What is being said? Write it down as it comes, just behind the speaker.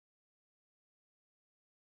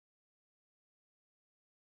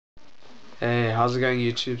Hey, how's it going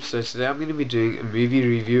YouTube? So today I'm going to be doing a movie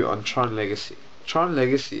review on Tron Legacy. Tron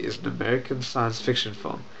Legacy is an American science fiction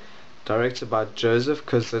film directed by Joseph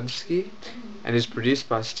Kosinski and is produced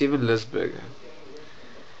by Steven Lisberger.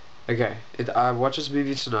 Okay, I watched this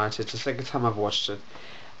movie tonight. It's the second time I've watched it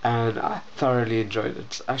and I thoroughly enjoyed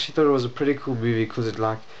it. I actually thought it was a pretty cool movie because it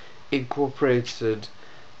incorporated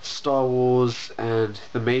Star Wars and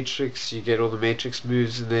the Matrix. You get all the Matrix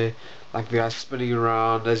moves in there, like the guy spinning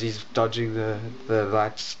around as he's dodging the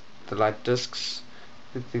light discs.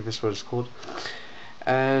 I think that's what it's called.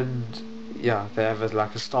 And yeah, they have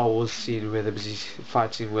like a Star Wars scene where they're busy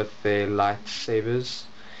fighting with their lightsabers,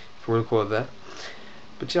 if you want to call it that.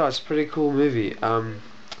 But yeah, it's a pretty cool movie.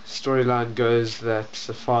 Storyline goes that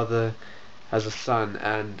the father has a son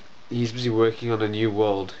and he's busy working on a new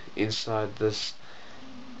world inside this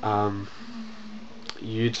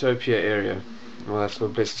Utopia area. Well, that's what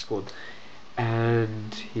the place is called.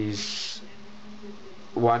 And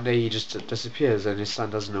one day he just disappears and his son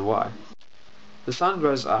doesn't know why. The son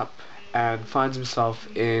grows up and finds himself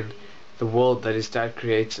in the world that his dad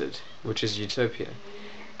created, which is Utopia.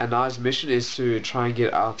 And now his mission is to try and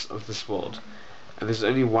get out of this world. And there's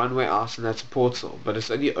only one way out, and that's a portal, but it's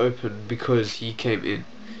only open because he came in.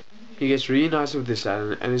 He gets reunited with his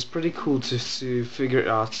dad, and it's pretty cool to figure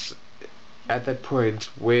out at that point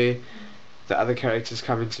where the other characters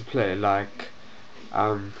come into play, like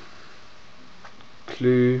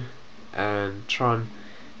Clue and Tron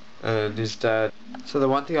and his dad. So the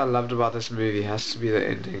one thing I loved about this movie has to be the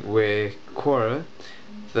ending, where Cora,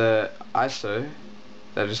 the ISO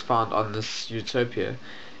that is found on this Utopia,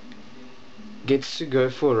 gets to go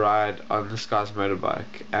for a ride on this guy's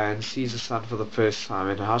motorbike and sees the sun for the first time,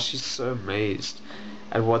 and how she's so amazed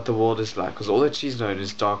at what the world is like, because all that she's known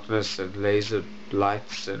is darkness and laser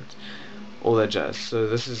lights and all that jazz. So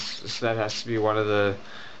that has to be one of the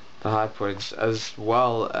high points, as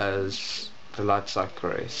well as the light cycle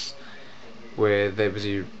race, where they're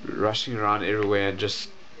busy rushing around everywhere and just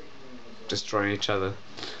destroying each other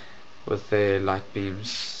with their light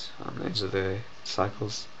beams on the ends of their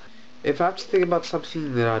cycles. If I have to think about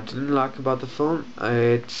something that I didn't like about the film,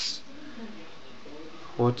 it's...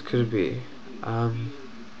 what could it be?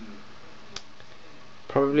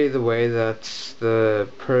 Probably the way that the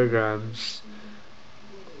programs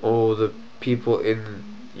or the people in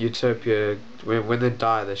Utopia, when they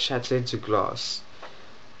die, they shatter into glass.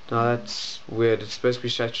 Now that's weird. It's supposed to be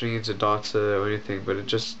shattering into data or anything, but it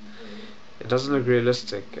doesn't look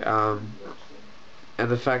realistic. And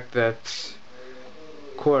the fact that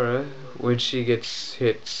Cora, when she gets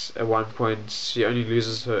hit at one point, she only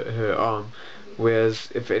loses her arm, whereas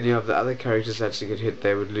if any of the other characters had to get hit,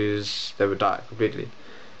 they would die completely.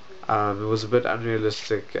 It was a bit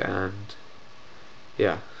unrealistic, and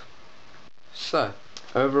yeah. So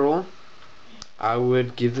overall, I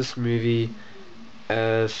would give this movie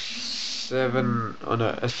a 6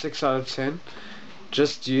 out of 10,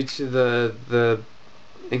 just due to the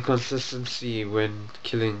inconsistency when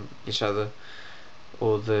killing each other,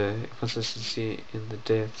 or the inconsistency in the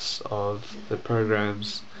deaths of the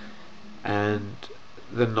programs, and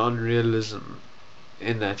the non-realism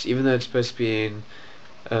in that, even though it's supposed to be in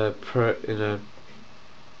a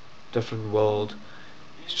different world,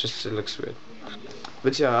 it looks weird.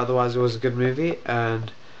 But yeah, otherwise it was a good movie,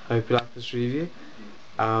 and I hope you like this review.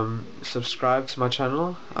 Subscribe to my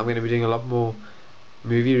channel. I'm going to be doing a lot more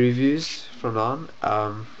movie reviews from now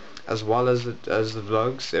on, as well as the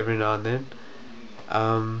vlogs every now and then.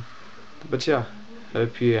 But yeah,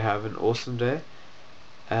 hope you have an awesome day,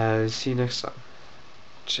 and see you next time.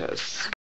 Cheers.